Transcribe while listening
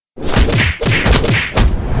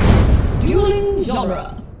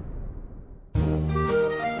genre.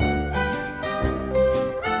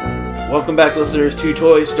 Welcome back, listeners, to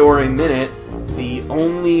Toy Story Minute, the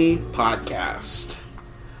only podcast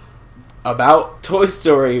about Toy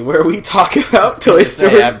Story where we talk about Toy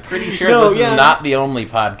Story. I'm pretty sure this is not the only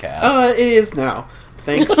podcast. It is now.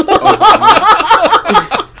 Thanks.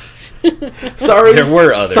 Sorry. There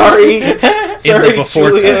were others. Sorry, the before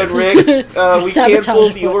Julia times. and Rick. We Sabotage canceled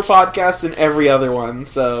approach. your podcast and every other one,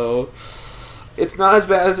 so it's not as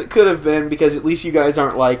bad as it could have been because at least you guys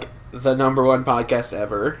aren't like the number one podcast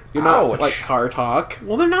ever. You're not Ouch. like Car Talk.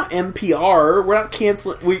 Well, they're not NPR. We're not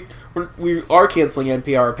canceling. We are canceling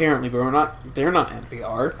NPR apparently, but we're not. They're not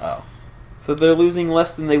NPR. Oh, So they're losing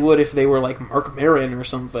less than they would if they were like Mark Maron or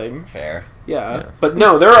something. fair. Yeah. But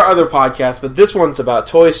no, there are other podcasts, but this one's about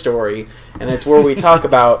Toy Story, and it's where we talk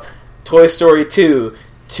about Toy Story 2.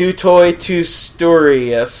 Two toy, two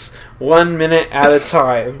storious. 1 minute at a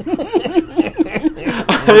time.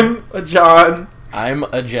 I'm a John, I'm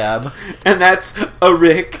a Jeb. and that's a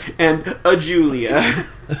Rick and a Julia.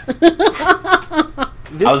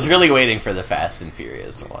 I was really waiting for the Fast and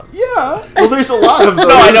Furious one. Yeah. Well, there's a lot of those.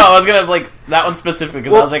 No, I know. I was gonna like that one specifically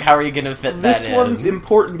because Well, I was like, how are you gonna fit that This in? one's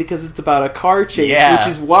important because it's about a car chase, Yeah.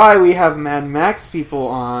 which is why we have Mad Max people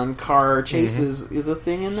on. Car chases is a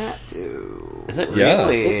thing in that too. Is it Yeah.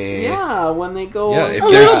 really? Yeah, when they go Yeah, on... if A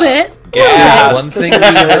little there's- bit. Gas. One thing we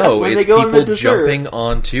know, When they it's go in the people dessert. jumping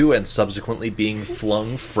onto and subsequently being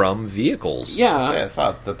flung from vehicles. Yeah. Shit, I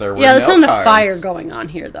thought that there were Yeah, there's no not cars. a fire going on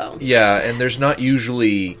here, though. Yeah, and there's not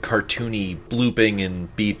usually cartoony blooping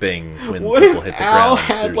and beeping when What people if hit the Al ground.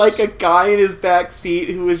 had There's- like a guy in his back seat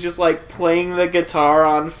who was just like playing the guitar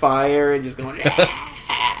on fire and just going...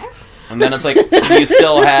 And then it's like you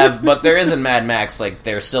still have, but there isn't Mad Max. Like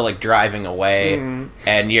they're still like driving away,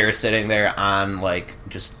 and you're sitting there on like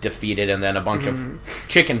just defeated, and then a bunch of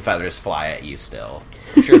chicken feathers fly at you. Still,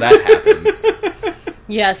 I'm sure that happens.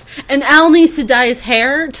 Yes, and Al needs to dye his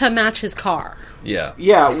hair to match his car. Yeah.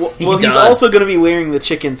 Yeah, well he's does. also going to be wearing the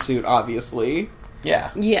chicken suit, obviously.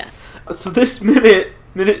 Yeah, Yes. So this minute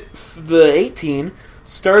the 18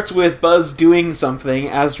 starts with Buzz doing something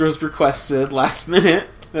as was requested last minute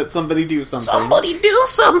that somebody do something. somebody do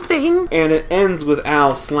something. And it ends with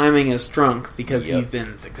Al slamming his trunk because Yep. he's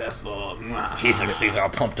been successful. He's all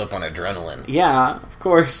pumped up on adrenaline. Yeah, of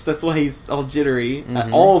course. That's why he's all jittery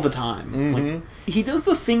all the time. Like, he does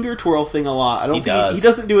the finger twirl thing a lot. I don't He think does. he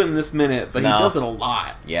doesn't do it in this minute, but No. he does it a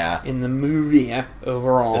lot Yeah, in the movie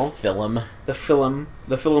overall. the film.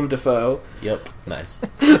 The film Defoe. Yep, nice.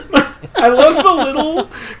 I love the little,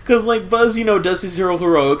 because like Buzz, does his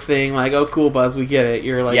heroic thing. Like, oh, cool, Buzz, we get it.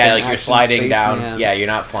 You're like, Yeah, an like you're action sliding down. spaceman. Yeah, you're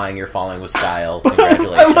not flying. You're falling with style. I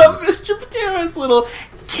Congratulations. love Mr. Patera's little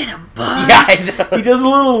get him, Buzz. Yeah, I know. He does a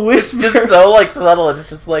little whisper, Just so like subtle. It's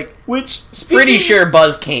just like which pretty sure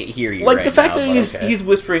Buz can't hear you. Like right the fact now, that but he's okay. he's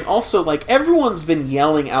whispering. Also, like everyone's been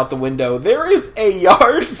yelling out the window. There is a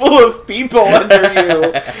yard full of people under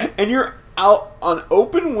you, and you're out on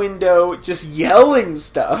open window just yelling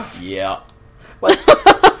stuff. Yeah. Like,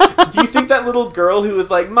 do you think that little girl who was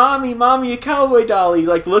like, "Mommy, mommy, a cowboy dolly,"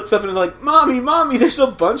 like looks up and is like, "Mommy, mommy, there's a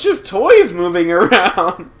bunch of toys moving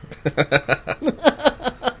around."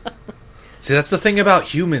 See, that's the thing about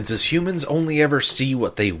humans, is humans only ever see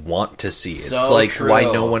what they want to see. It's So like true. why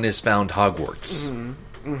no one has found Hogwarts.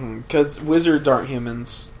 Because wizards aren't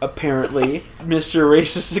humans, apparently. Mr.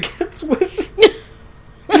 Racist against wizards.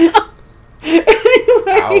 Anyway,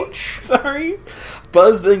 Ouch. sorry.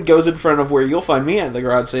 Buzz then goes in front of where you'll find me at the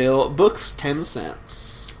garage sale. Books 10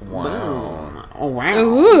 cents. Wow. Boom. Oh, wow.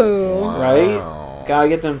 Ooh. Right? Gotta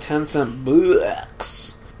get them 10-cent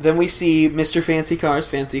books. Then we see Mr. Fancy Car's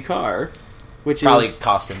Fancy Car, which Probably is...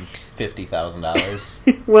 cost him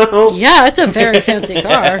 $50,000. well... Yeah, it's a very fancy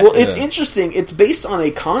car. Well, it's interesting. It's based on a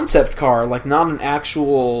concept car, like not an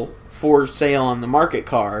actual for sale on the market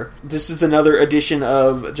car. This is another edition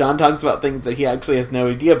of John talks about things that he actually has no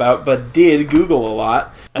idea about, but did Google a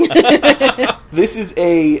lot. This is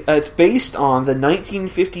it's based on the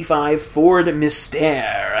 1955 Ford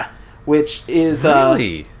Mystère, which is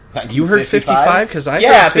Really? You heard 55? Because I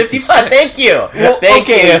Yeah, heard 55. 56. Thank you. Well, Thank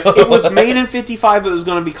okay, you. It was made in 55, but it was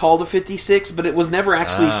going to be called a 56, but it was never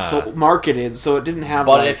actually marketed, so it didn't have.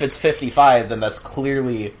 But like, if it's 55, then that's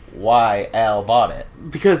clearly why Al bought it.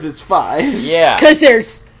 because it's fives. Yeah. Because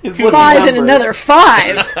there's It's two what fives and number. another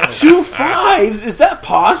five. 2 fives? Is that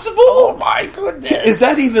possible? Oh my goodness. Is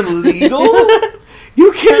that even legal?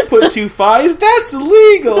 You can't put 2 fives. That's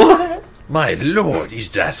illegal. My lord, is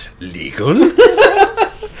that legal?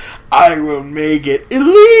 I will make it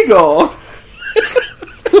illegal.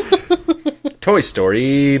 Toy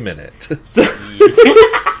Story Minute. So,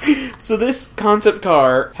 So this concept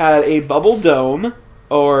car had a bubble dome,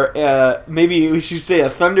 or maybe we should say a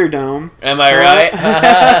Thunderdome. Am I right?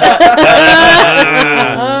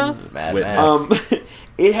 Mad Max.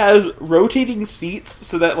 It has rotating seats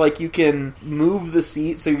so that like you can move the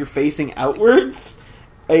seat so you're facing outwards.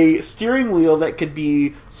 A steering wheel that could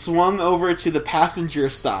be swung over to the passenger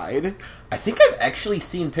side. I think I've actually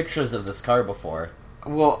seen pictures of this car before.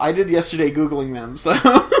 Well, I did yesterday Googling them, so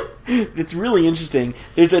it's really interesting.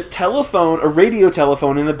 There's a radio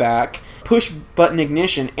telephone in the back, push-button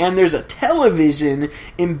ignition, and there's a television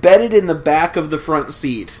embedded in the back of the front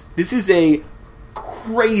seat. This is a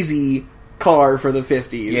crazy car for the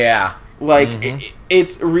 50s. Yeah. Like,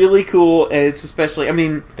 it's really cool, and it's especially, I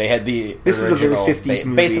mean... They had the this original, is a very 50s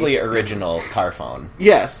movie. basically original car phone.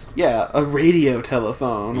 Yes, yeah, a radio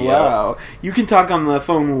telephone. Yeah. Wow. You can talk on the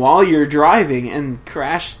phone while you're driving and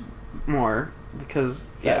crash more,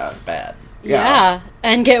 because, That's bad. Yeah,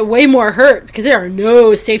 and get way more hurt because there are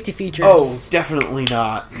no safety features. Oh, definitely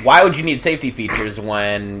not. Why would you need safety features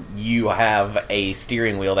when you have a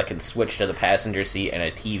steering wheel that can switch to the passenger seat and a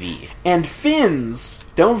TV? And fins.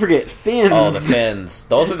 Don't forget fins. Oh, the fins.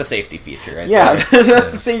 Those are the safety feature, right? Yeah, there.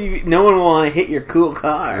 that's to say no one will want to hit your cool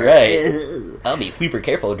car. Right. I'll be super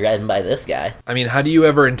careful driving by this guy. I mean, how do you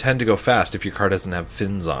ever intend to go fast if your car doesn't have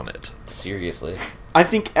fins on it? Seriously. I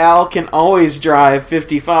think Al can always drive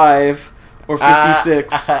 55 or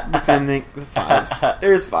 56, depending. The fives.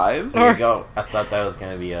 There's fives. There you go. I thought that was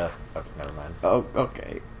going to be a... Oh, never mind. Oh,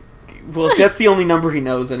 okay. Well, that's the only number he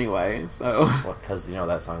knows anyway, so... Well, because,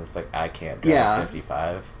 that song is like, I can't drive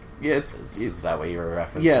 55. Yeah, Is that what you were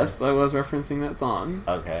referencing? Yes, I was referencing that song.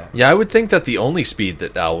 Okay. Yeah, I would think that the only speed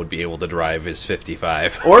that Al would be able to drive is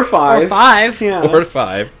 55. Or 5. Or 5. Yeah. Or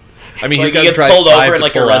 5. I mean, So you he got to gets drive pulled 5 over in to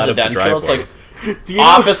like a pull out of the residential. It's driveway. like, Do you know,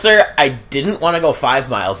 officer, I didn't want to go 5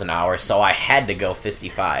 miles an hour, so I had to go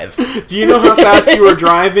 55. do you know how fast you were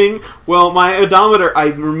driving? Well, my odometer, I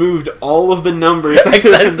removed all of the numbers.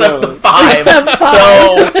 Except the 5. Except 5.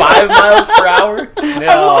 So, 5 miles per hour? No.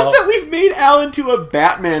 I love that we've made Al into a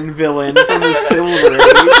Batman villain from the Silver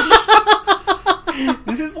Age.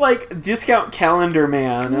 This is like Discount Calendar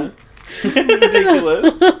Man. This is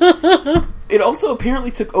ridiculous. It also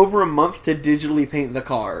apparently took over a month to digitally paint the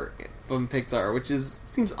car from Pixar, which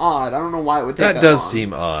seems odd. I don't know why it would take that That does long.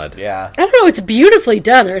 seem odd. Yeah. I don't know. It's beautifully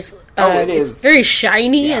done. There's It is. It's very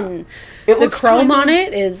shiny, Yeah. and It the looks chrome kind of- on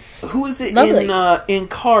it is Who is it lovely. in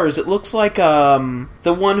Cars? It looks like the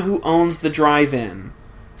one who owns the drive-in.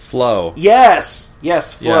 Flo. Yes,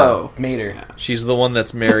 Flo. Mater. She's the one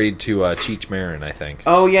that's married to Cheech Marin, I think.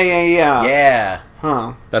 Oh yeah. Yeah.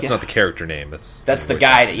 Huh. That's Yeah. not the character name. That's The voice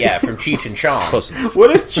guy, actor. from Cheech and Chong. Close enough.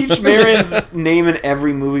 What if Cheech Marin's name in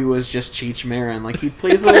every movie was just Cheech Marin? Like, he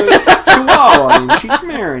plays a chihuahua named Cheech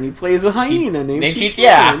Marin. He plays a hyena named Cheech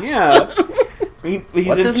Marin. Yeah. He's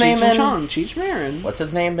What's in his name Cheech and in- Chong, Cheech Marin. What's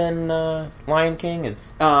his name in Lion King?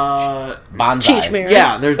 It's Uh, Bonsai. Cheech Marin.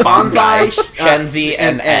 yeah, there's Bonsai, Shenzi,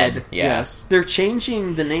 and Ed. Yeah. Yes. They're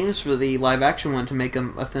changing the names for the live-action one to make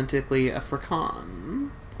them authentically Afrikaan.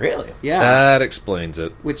 Really? Yeah. That explains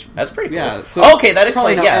it. Which That's pretty cool. Yeah, so Okay, that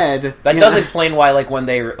probably explains. not Yeah, Ed. that Yeah. does explain why. Like when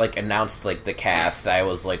they announced the cast, I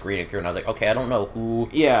was reading through and I was like, okay, I don't know who.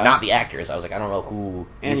 Yeah. Not the actors. I was like, I don't know who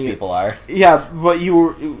these Any- people are. Yeah, but it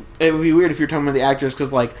would be weird if you're talking about the actors, because,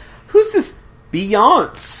 who's this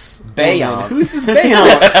Beyonce? Beyonce. woman? Who's this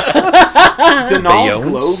Beyonce? Donald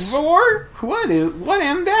Beyonce? Glover? What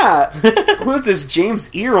am that? Who is this James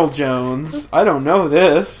Earl Jones? I don't know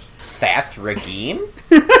this. Seth Rogen?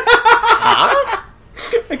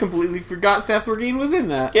 I completely forgot Seth Rogen was in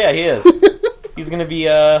that. Yeah, he is. He's gonna be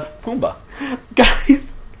Pumbaa.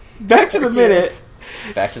 Guys, back to the Of course he minute. is.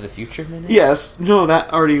 Back to the Future minute. Yes, no,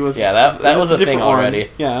 that already was. Yeah, that that's was a thing different one. already.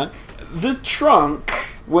 Yeah, the trunk.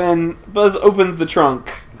 When Buzz opens the trunk,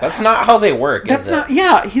 That's not how they work, that's is it? not.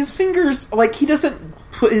 Yeah, his fingers. He doesn't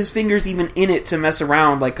put his fingers even in it to mess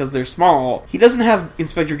around, because they're small. He doesn't have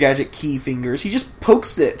Inspector Gadget key fingers. He just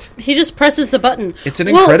pokes it. He just presses the button. It's an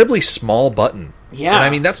incredibly small button. Yeah. And I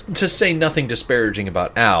mean, that's to say nothing disparaging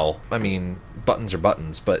about Al. I mean, buttons are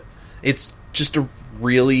buttons, but it's just a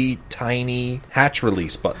really tiny hatch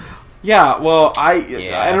release button. Yeah, well, I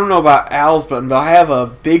don't know about Al's button, but I have a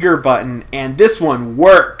bigger button, and this one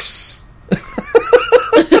works.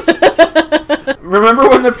 Remember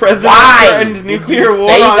when the president threatened nuclear war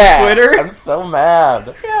on Twitter? I'm so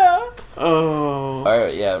mad. Yeah. Oh.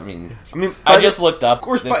 Yeah, I mean, I I just looked up. Of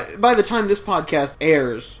course, this- by the time this podcast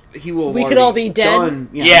airs, he will. We have could all be already dead. done-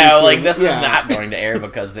 yeah, like this yeah. is not going to air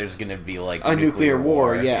because there's going to be like a nuclear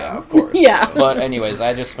war. Yeah, of course. Yeah. But anyways,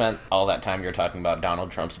 I just spent all that time you're talking about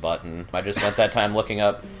Donald Trump's button. I just spent that time looking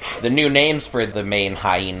up the new names for the main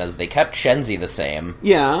hyenas. They kept Shenzi the same,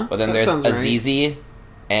 Yeah, but then that there's sounds right. Azizi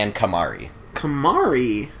and Kamari.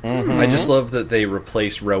 Kamari. I just love that they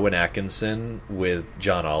replaced Rowan Atkinson with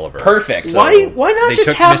John Oliver. Perfect. So Why not they just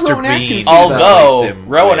took have Mr. Rowan Bean, Atkinson? Although replaced him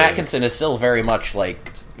Rowan with Atkinson is still very much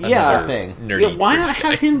like Yeah. another thing. nerdy Yeah, why not guy.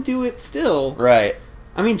 have him do it still? Right.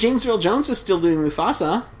 I mean, James Earl Jones is still doing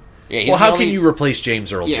Mufasa. Yeah, he's Well, the how only- can you replace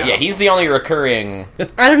James Earl Yeah. Jones? Yeah, he's the only recurring.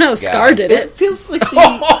 I don't know. Scar did It it. feels like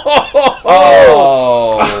the...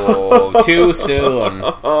 Oh, too soon.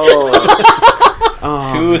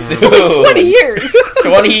 Too soon. 20 years.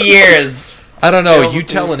 20 years. I don't know. Yeah, You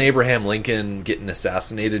tell an Abraham Lincoln getting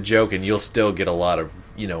assassinated joke, and you'll still get a lot of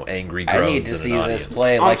angry groans I need to in see an this audience.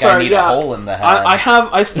 play I'm like sorry, I need yeah. a hole in the head.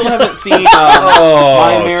 I still haven't seen Oh,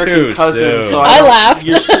 My American too Cousin, soon. so I don't- laughed.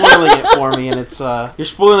 You're spoiling it for me, and it's you're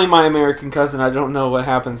spoiling My American Cousin. I don't know what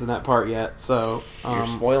happens in that part yet, so You're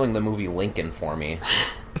spoiling the movie Lincoln for me.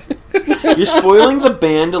 you're spoiling the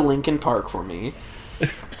band of Linkin Park for me.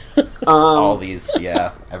 All these,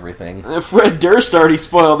 yeah, everything. Fred Durst already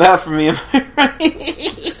spoiled that for me. Am I right?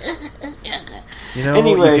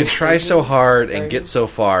 Anyway. You can try so hard and get so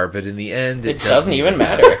far, but in the end, It doesn't even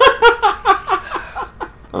matter.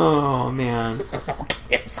 Oh man.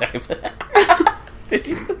 I'm sorry, but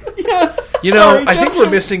Yes. I think Jeff. we're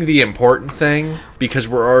missing the important thing because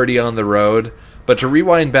we're already on the road. But to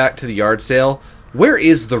rewind back to the yard sale, where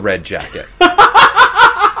is the red jacket?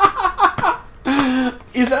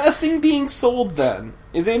 Is that a thing being sold then?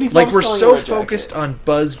 Is Andy's Like, mom we're selling so a red focused jacket? on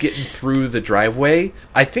Buzz getting through the driveway.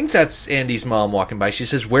 I think that's Andy's mom walking by. She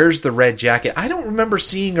says, "Where's the red jacket?" I don't remember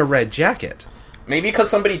seeing a red jacket. maybe because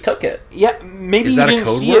somebody took it. Yeah, maybe Is you that a didn't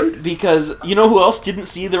code see word? it because you know who else didn't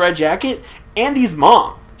see the red jacket? Andy's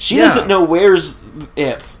mom. She Yeah. doesn't know where's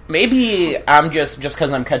it. Maybe I'm just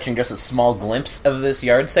because I'm catching just a small glimpse of this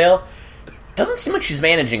yard sale. Doesn't seem like she's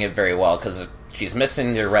managing it very well because she's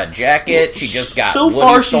missing the red jacket. She just got so Woody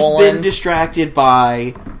far. stolen. She's been distracted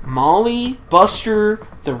by Molly, Buster,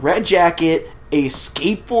 the red jacket, a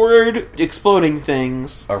skateboard exploding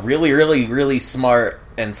things. a really, really, really smart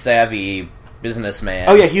and savvy businessman.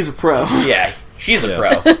 Oh yeah, he's a pro. Yeah, she's a Yeah.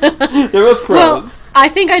 pro. They're both Well, pros. I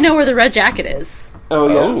think I know where the red jacket is. Oh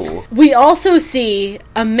yeah. Oh. We also see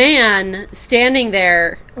a man standing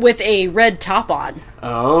there with a red top on.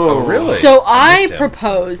 Oh, really? So I missed him.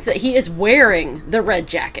 propose that he is wearing the red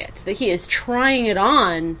jacket, that he is trying it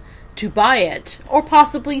on to buy it, or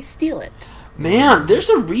possibly steal it. Man, there's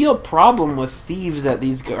a real problem with thieves at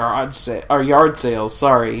these yard sales.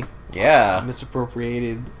 Sorry, Yeah,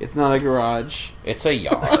 misappropriated. It's not a garage. it's a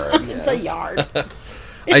yard. It's a yard.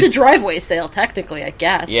 It's a driveway sale, technically, I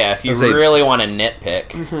guess. Yeah, if you As they- really want to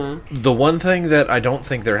nitpick. The one thing that I don't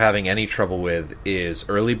think they're having any trouble with is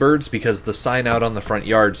early birds because the sign out on the front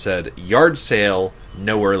yard said, "Yard sale,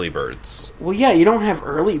 no early birds." Well, yeah, you don't have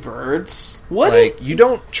early birds. What? Like, you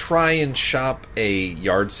don't try and shop a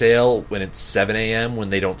yard sale when it's 7 a.m.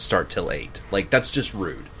 when they don't start till 8. Like, that's just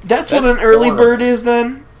rude. That's what That's an early horrible. bird is,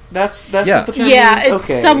 then. That's Yeah. what the term Yeah, means? it's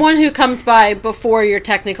Okay. someone who comes by before you're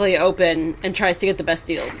technically open and tries to get the best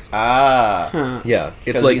deals. Ah. Yeah.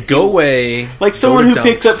 It's 'Cause like, you see- go away. Like go someone to who Dunk's,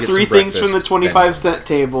 picks up get 3 some things from the breakfast, 25-cent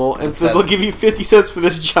table and says Except- they'll give you 50 cents for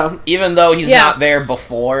this junk. Even though he's Yeah. not there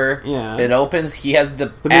before Yeah. it opens, he has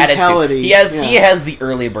the mentality, attitude. He yeah. has the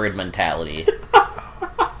early bird mentality.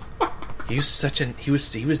 He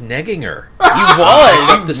was he was negging her. He was.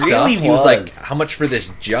 Up the He stuff. really He was like, was. "How much for this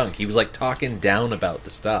junk?" He was like talking down about the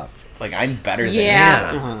stuff. Like, I'm better than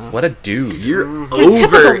Yeah. you. What a dude. You're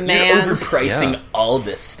typical man. You're overpricing Yeah. all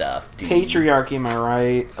this stuff, dude. Patriarchy, am I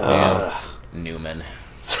right? Yeah. Newman.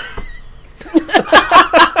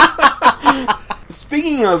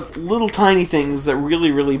 Speaking of little tiny things that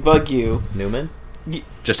really, really bug you, Newman?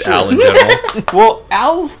 Just Sure. Al in general. well,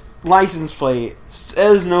 Al's license plate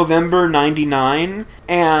says November 99,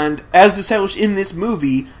 and as established in this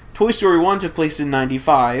movie, Toy Story 1 took place in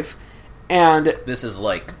 95, and This is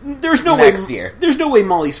like... there's no Next way year. There's no way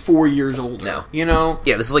Molly's 4 years older. No. You know?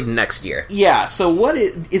 Yeah, this is like next year. Yeah, so what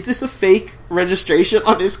is this a fake registration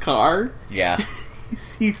on his car? Yeah.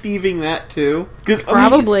 Is he thieving that too? 'Cause,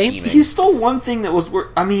 Probably. scheming. he stole one thing that was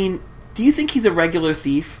I mean, do you think he's a regular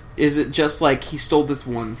thief? Is it just like he stole this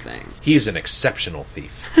one thing? He's an exceptional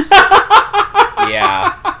thief.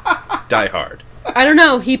 Yeah. Die Hard. I don't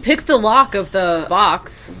know. He picked the lock of the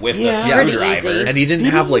box. with Yeah. the Pretty screwdriver. easy. And he didn't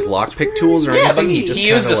have like lockpick tools or Yeah, anything. but He just He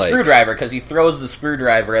used kinda, the like... screwdriver because he throws the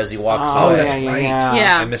screwdriver as he walks Oh, Oh, away. that's yeah, right.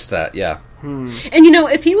 yeah. I missed that. Yeah. And you know,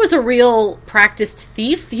 if he was a real practiced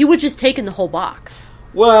thief, he would just taken the whole box.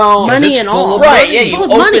 Well, Money it's and full all. of Right, It's yeah, you full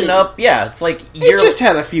of open money. up, yeah, it's like it you're just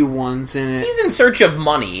had a few ones in it. he's in search of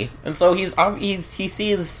money, and so he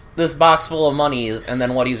sees this box full of money, and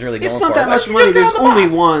then what he's really going It's for. not that like, much you money. just There's grab the only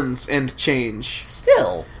box. ones and change.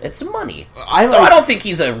 Still, it's money. I So like- I don't think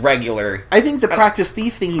he's a regular. I think the practice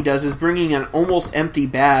thief thing he does is bringing an almost empty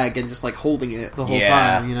bag and just like holding it the whole Yeah.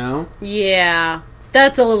 time, you know? Yeah,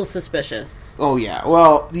 that's a little suspicious. Oh yeah.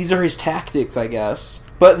 Well, these are his tactics, I guess.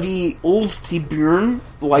 But the Ulstibjörn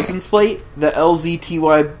license plate, the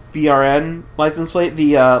LZTYBRN license plate,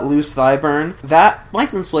 the Loose Thigh Burn, that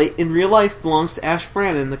license plate in real life belongs to Ash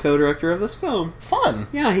Brannon, the co-director of this film. Fun.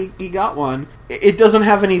 Yeah, he got one. It doesn't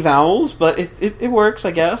have any vowels, but it works,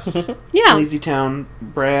 I guess. Yeah. Lazy Town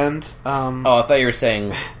brand. Oh, I thought you were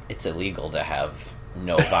saying it's illegal to have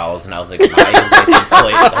no vowels, and I was like, my license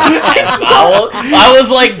plate has vowel. I was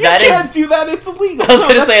like, that you can't is. do that. It's illegal. I was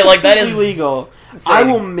gonna say, like, that is illegal. saying, I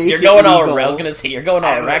will make you're it going all. legal. I was gonna say you're going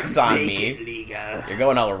all Rex on Make me. it legal. You're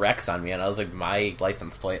going all Rex on me, and I was like, my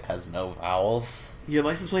license plate has no vowels. Your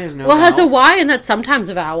license plate has no. Well, it has a vowels? Y, and that's sometimes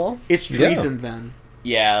a vowel. It's treason then.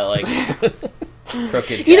 Yeah, like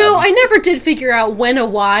crooked. You know, jab. I never did figure out when a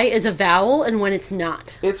Y is a vowel and when it's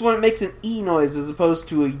not. It's when it makes an E noise as opposed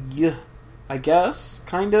to a Y. I guess,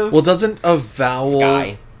 kind of. Well, doesn't a vowel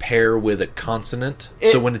Sky. pair with a consonant?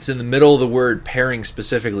 So when it's in the middle of the word pairing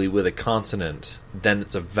specifically with a consonant, then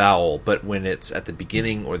it's a vowel. But when it's at the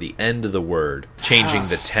beginning or the end of the word, changing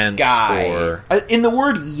the tense Sky. or... In the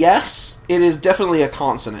word yes, it is definitely a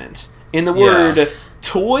consonant. In the Yeah. word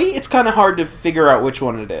toy, it's kind of hard to figure out which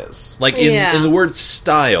one it is. Like Yeah. in the word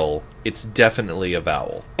style, it's definitely a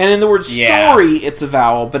vowel. And in the word Yeah. story, it's a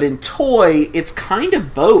vowel, but in toy, it's kind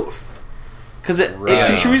of both. Because it Right.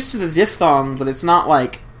 contributes to the diphthong, but it's not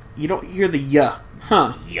like, you don't hear the y.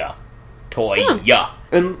 Huh. Yeah. Toy. Yeah.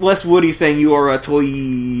 Unless Woody's saying you are a toy.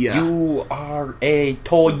 You are a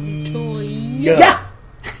toy. Yeah!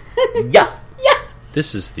 Yeah.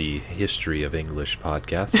 This is the History of English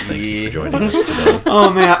podcast. Thank you Yeah. for joining us today. Oh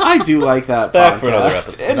man, I do like that Back podcast. for another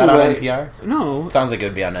episode. Is that on NPR? No, Sounds like it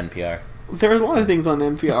would be on NPR. there's a lot of things on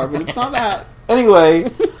NPR, but it's not that. Anyway,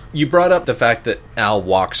 You brought up the fact that Al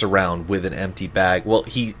walks around with an empty bag. Well,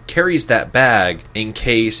 he carries that bag in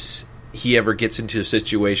case he ever gets into a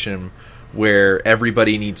situation where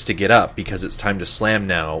everybody needs to get up because it's time to slam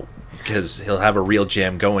now, because he'll have a real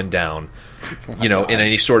jam going down, you know, in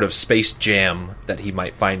any sort of space jam that he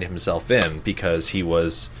might find himself in because he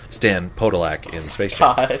was Stan Podolak in Space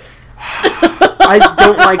Jam. God. I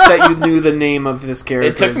don't like that you knew the name of this character.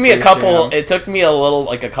 It took in me a Space couple. Jam. It took me a little,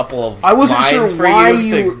 like a couple of. I wasn't lines sure for why you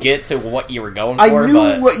you- to get to what you were going for. I knew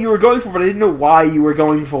but what you were going for, but I didn't know why you were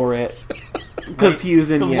going for it. Because he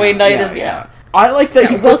was in. 'cause Yeah, Wayne Knight yeah, is yeah. I like that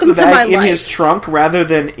he puts welcome the to my bag in life. his trunk rather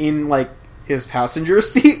than in like his passenger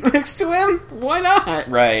seat next to him. Why not?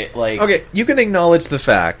 right, like Okay, you can acknowledge the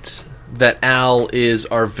fact that Al is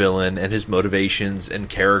our villain and his motivations and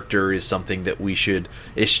character is something that we should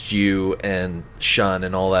eschew and shun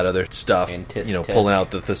and all that other stuff. And tisk you know, tisk. pulling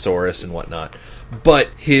out the thesaurus and whatnot. But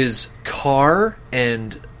his car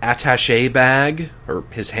and attaché bag, or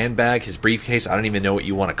his handbag, his briefcase, I don't even know what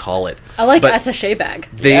you want to call it. I like but attaché bag.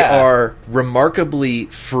 they Yeah. are remarkably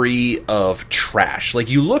free of trash. Like,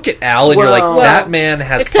 you look at Al and you're Well- like, that man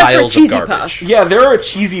has except for piles of Cheesy garbage. Puffs. Yeah, there are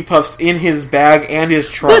cheesy puffs in his bag and his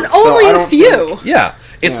trunk, But so only I a don't few. think- Yeah,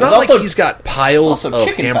 it's Yeah. not There's like also- he's got piles also of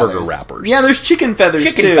chicken hamburger feathers. wrappers. Yeah, there's chicken feathers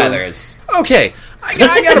chicken too. feathers. Okay, I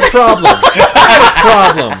got a problem. I got a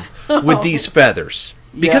problem with these feathers.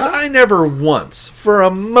 Because Yeah? I never once, for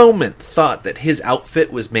a moment, thought that his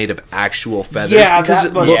outfit was made of actual feathers Yeah, because that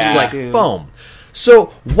it bugs looks me like too. foam.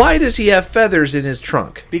 So, why does he have feathers in his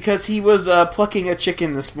trunk? Because he was plucking a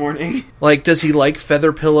chicken this morning. Like, does he like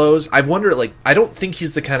feather pillows? I wonder, like, I don't think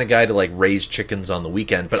he's the kind of guy to, like, raise chickens on the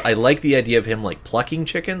weekend, but I like the idea of him, like, plucking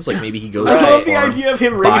chickens. Like, maybe he goes I to love a the farm, idea of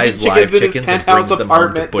him buys raising live chickens in his chickens and penthouse brings them home to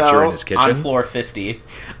apartment, butcher though. in his kitchen. On floor 50.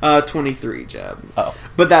 23, Jeb. Oh.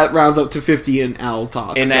 But that rounds up to 50 in Owl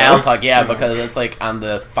Talk. In so. the Owl Talk, yeah, because it's like on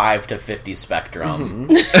the 5 to 50 spectrum.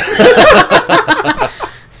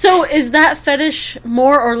 So is that fetish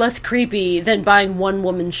more or less creepy than buying one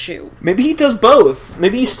woman's shoe? Maybe he does both.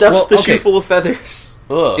 Maybe he stuffs Well, the okay. shoe full of feathers.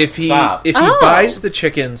 Ugh, If he stop. Oh. buys the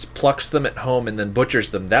chickens, plucks them at home, and then butchers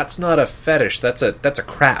them, that's not a fetish. That's a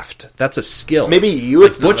craft. That's a skill. Maybe you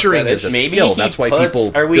Like, it's not a butchering fetish. is a Maybe skill. he That's why puts-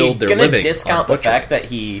 people are we build their gonna living discount on the butchering. fact that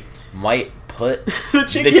he might put The the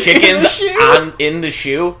chicken in the chickens shoe? in the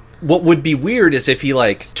shoe. What would be weird is if he,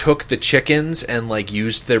 like, took the chickens and, like,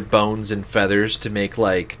 used their bones and feathers to make,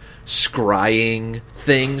 like, scrying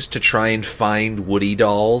things to try and find Woody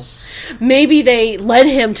dolls. Maybe they led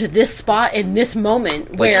him to this spot in this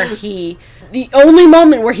moment where the only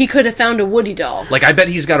moment where he could have found a Woody doll. Like, I bet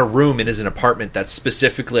he's got a room in his apartment that's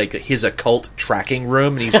specifically, like, his occult tracking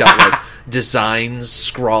room, and he's got, like, designs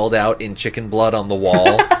scrawled out in chicken blood on the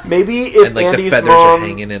wall. Maybe if And, like, Andy's the feathers mom, are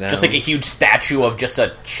hanging in out. Just like a huge statue of just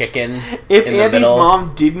a chicken if in the Andy's middle.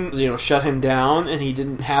 mom didn't, shut him down and he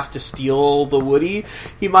didn't have to steal the Woody,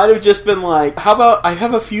 he might have just been like, "How about I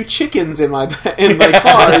have a few chickens in my car?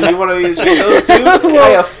 Do you want to share those too? I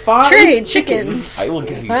have 5 Trade chickens I will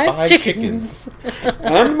give you 5 5 chickens.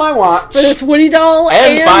 and my watch." For this Woody doll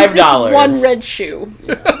And and $5. this one red shoe.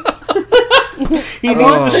 He needs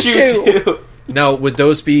want the the shoe shoe. too. Now, would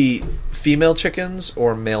those be female chickens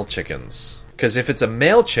or male chickens? Because if it's a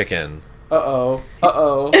male chicken... Uh-oh.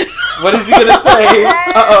 What is he gonna say?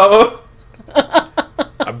 Uh-oh.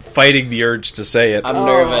 I'm fighting the urge to say it. I'm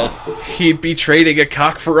nervous. He'd be trading a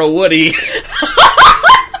cock for a Woody.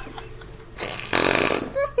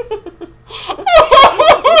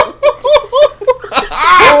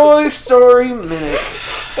 Toy Story Minute.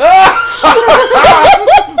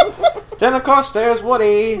 Then of course there's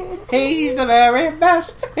Woody. He's the very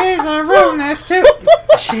best. He's a room next to.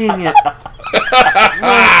 Dang it!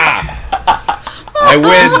 I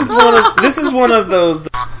win. This is one of those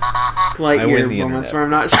I Lightyear win the moments internet. where I'm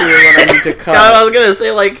not sure what I need to cut. I was gonna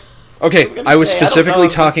say, like, Okay, I was say, I don't know specifically if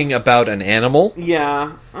this- talking about an animal.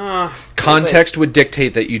 Yeah. Context would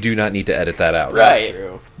dictate that you do not need to edit that out. right.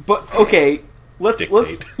 But okay, let's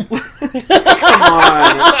Dictate. come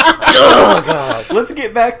on. Oh god. Let's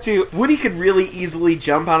get back to Woody could really easily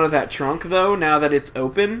jump out of that trunk though, now that it's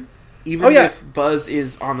open, even Oh, yeah. if Buzz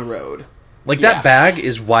is on the road. Like, Yeah. that bag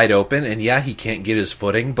is wide open, and yeah, he can't get his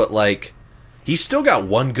footing, but, like, he's still got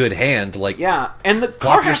one good hand. Like, Yeah, and the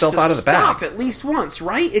car has yourself to out of the stop bag. at least once,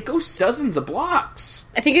 right? It goes dozens of blocks.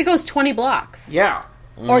 I think it goes 20 blocks. Yeah.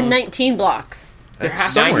 Or 19 blocks. There that's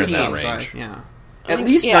has somewhere to in be that 19, range. Yeah. At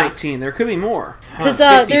least yeah. 19. There could be more. Because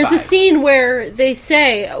 55. there's a scene where they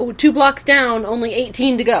say, 2 blocks down, only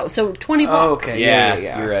 18 to go. So 20 blocks. Oh, okay. Yeah,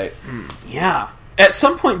 Yeah. you're right. Yeah. At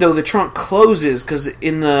some point, though, the trunk closes because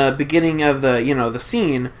in the beginning of the the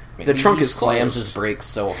scene, the trunk He is slams closed. his brakes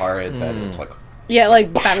so hard that it's like, Yeah,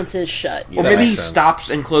 like bounces shut. Yeah. Or That maybe he makes sense. stops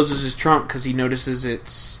and closes his trunk because he notices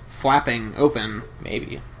it's flapping open.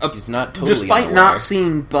 maybe. He's not totally Despite unaware. not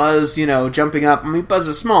seeing Buzz, jumping up. I mean, Buzz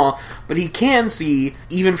is small, but he can see,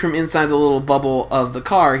 even from inside the little bubble of the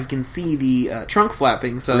car, he can see the trunk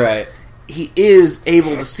flapping. So Right. he is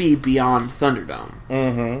able to see beyond Thunderdome.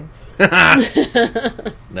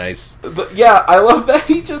 nice. But yeah, I love that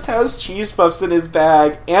he just has cheese puffs in his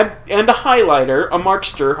bag and a highlighter, a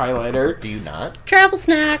Markster highlighter. Do you not? Travel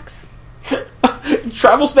snacks.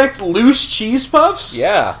 Travel Snacks loose cheese puffs?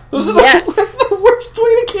 Yeah. Those are Yes. that's the worst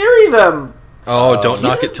way to carry them. Oh, don't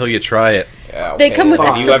knock it till you try it. Yeah, They come with Have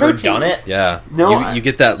extra you ever protein. done it? Yeah. No, you, you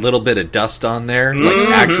get that little bit of dust on there, like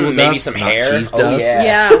actual dust, Maybe some not hair. cheese Oh, dust. yeah.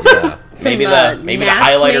 Yeah. Yeah. Some, Maybe the gnats,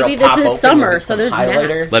 highlighter maybe will this pop is open summer, with so some there's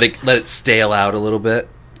highlighter. gnats. Let it stale out a little bit.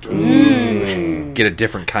 Get a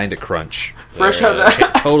different kind of crunch. fresh out of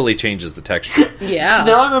that. Totally changes the texture. Yeah.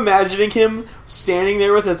 Now I'm imagining him standing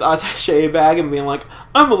there with his attaché bag and being like,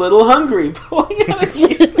 "I'm a little hungry," pulling out a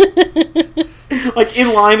cheese bag. Like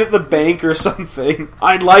in line at the bank or something.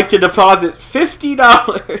 I'd like to deposit $50.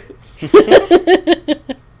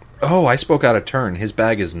 Oh, I spoke out of turn. His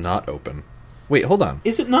bag is not open. Wait, hold on.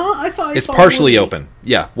 Is it not? I thought It's saw partially Woody. open.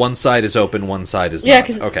 Yeah, one side is open, one side is Yeah, not.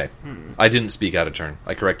 'cause- Okay. I didn't speak out of turn.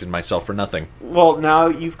 I corrected myself for nothing. Well, now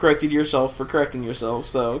you've corrected yourself for correcting yourself,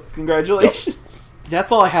 so congratulations.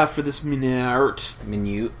 That's all I have for this minuet.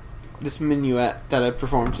 This minuet that I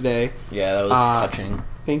performed today. Yeah, that was touching.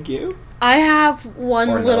 Thank you. I have one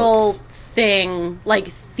Or little notes. thing, like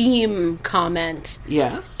theme comment.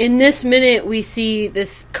 Yes. In this minute, we see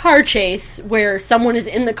this car chase where someone is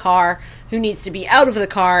in the car who needs to be out of the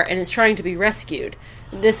car and is trying to be rescued.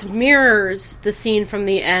 This mirrors the scene from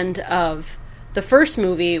the end of the first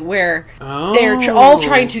movie where they're all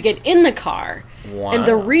trying to get in the car. Wow. And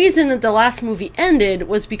the reason that the last movie ended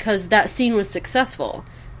was because that scene was successful.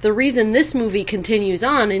 The reason this movie continues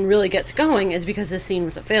on and really gets going is because this scene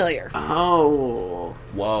was a failure. Oh.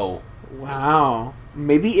 Whoa. Wow.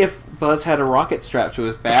 Maybe if Buzz had a rocket strapped to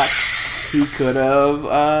his back, he could have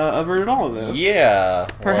averted all of this. Yeah.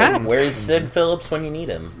 Perhaps. Well, where's Sid Phillips when you need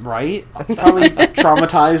him? Right? Probably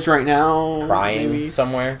traumatized right now. Crying maybe.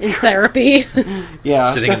 somewhere? In therapy. Yeah.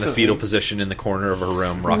 Sitting in the definitely. fetal position in the corner of her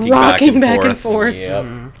room, rocking Rocking back and forth. Yep.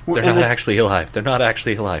 They're not actually alive. They're not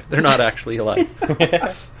actually alive. They're not actually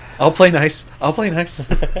alive. I'll play nice. I'll play nice.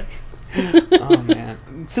 Oh, man.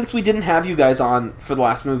 Since we didn't have you guys on for the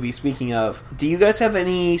last movie, speaking of, do you guys have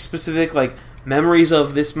any specific, like, memories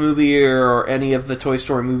of this movie or any of the Toy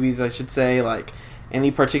Story movies, I should say? Like,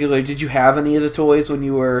 any particular... Did you have any of the toys when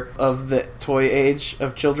you were of the toy age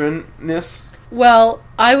of childrenness? Well,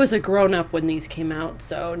 I was a grown-up when these came out,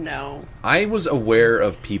 so no. I was aware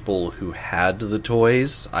of people who had the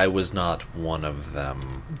toys. I was not one of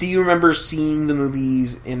them. Do you remember seeing the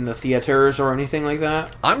movies in the theaters or anything like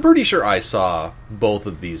that? I'm pretty sure I saw both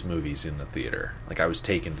of these movies in the theater. Like, I was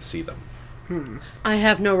taken to see them. I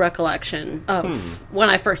have no recollection of when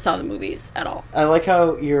I first saw the movies at all. I like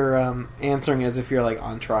how you're answering as if you're, like,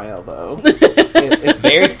 on trial, though. It's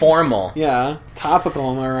Very formal. yeah,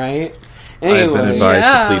 topical, am I right? I have been Anyway, advised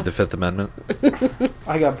Yeah. to plead the Fifth Amendment.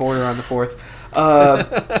 I got bored around the fourth.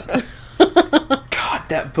 God,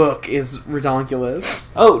 that book is redonkulous.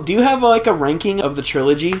 Oh, do you have like a ranking of the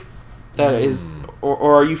trilogy that is,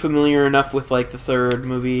 or are you familiar enough with like the third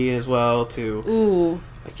movie as well to? Ooh.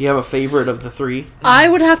 Like, you have a favorite of the three? I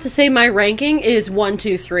would have to say my ranking is 1,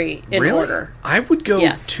 2, 3 in Really? order. I would go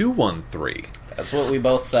Yes. 2, 1, 3. That's what we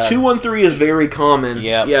both said. 2, 1, 3 is very common.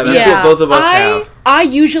 Yep. Yeah, that's what both of us have. I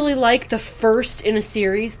usually like the first in a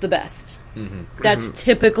series the best. That's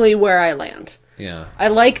typically where I land. Yeah. I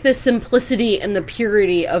like the simplicity and the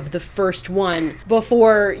purity of the first one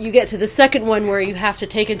before you get to the second one where you have to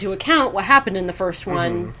take into account what happened in the first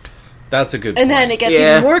one. That's a good And point. then it gets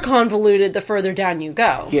Yeah. even more convoluted the further down you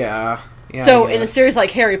go. Yeah. So I in a guess. series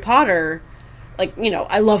like Harry Potter, like, you know,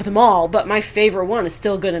 I love them all, but my favorite one is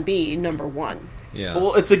still going to be number 1. Yeah.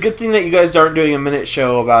 Well, it's a good thing that you guys aren't doing a minute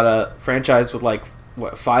show about a franchise with like,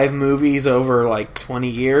 what, 5 movies over like 20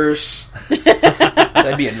 years?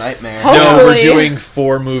 That'd be a nightmare. Ho- no, we're hopefully- doing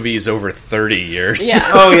 4 movies over 30 years. Yeah.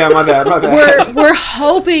 Oh yeah, my bad. We're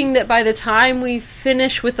hoping that by the time we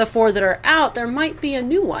finish with the 4 that are out, there might be a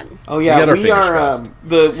new one. Oh yeah, We got our we fingers are. crossed.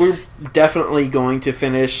 We're definitely going to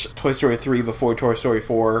finish Toy Story 3 before Toy Story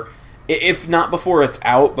 4. If not before it's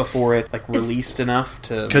out, before it's like released enough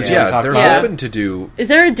to. Because, talk they're about Yeah. it. hoping to do Is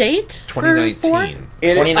there a date for 4? 2019.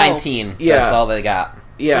 2019. Yeah. That's all they got.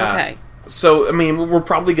 Yeah. Okay. So I mean, we're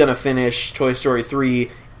probably going to finish Toy Story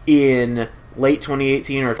 3 in late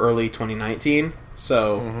 2018 or early 2019.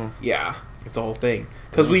 So yeah, it's a whole thing.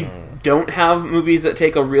 Because we don't have movies that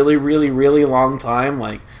take a really, really, really long time,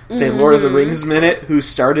 like, say, Lord of the Rings Minute, who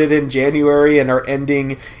started in January and are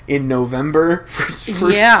ending in November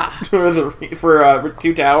for Yeah. for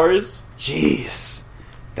Two Towers. Jeez.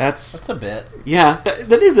 That's a bit. Yeah,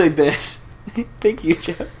 that is a bit. Thank you,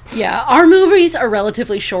 Jeff. Yeah, our movies are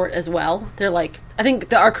relatively short as well. They're like, I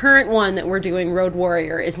think our current one that we're doing, Road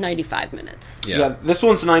Warrior, is 95 minutes. Yeah, this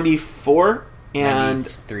one's 94, and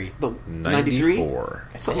 93. the 93? 94.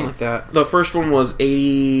 Something like that. The first one was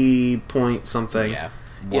 80 point something. Yeah.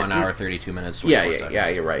 Yeah. 1 hour, 32 minutes, Yeah, 24 yeah, seconds. yeah,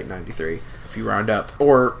 you're right. 93 if you round up,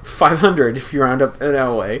 or 500 if you round up in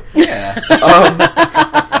LA. Yeah.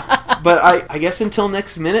 But I guess until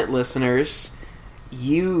next minute, listeners,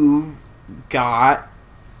 you got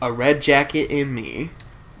a red jacket in me.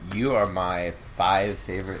 You are my 5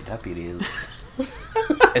 favorite deputies.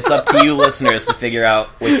 It's up to you, listeners, to figure out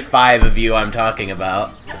which 5 of you I'm talking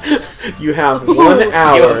about. You have 1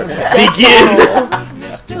 hour. Begin.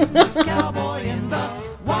 Mr. Cowboy in the